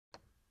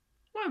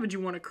Why would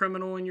you want a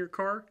criminal in your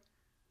car?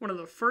 One of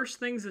the first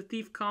things a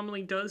thief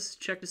commonly does is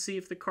check to see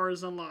if the car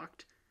is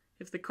unlocked.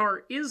 If the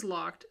car is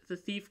locked, the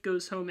thief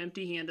goes home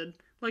empty-handed,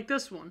 like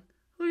this one.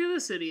 Look at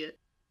this idiot.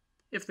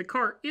 If the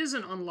car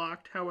isn't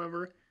unlocked,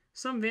 however,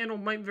 some vandal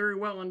might very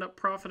well end up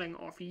profiting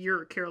off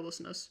your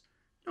carelessness.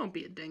 Don't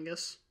be a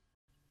dingus.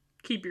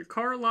 Keep your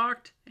car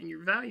locked and your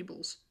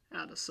valuables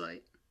out of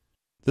sight.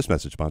 This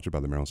message sponsored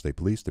by the Maryland State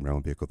Police, the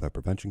Maryland Vehicle Theft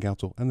Prevention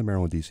Council, and the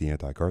Maryland D.C.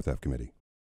 Anti-Car Theft Committee.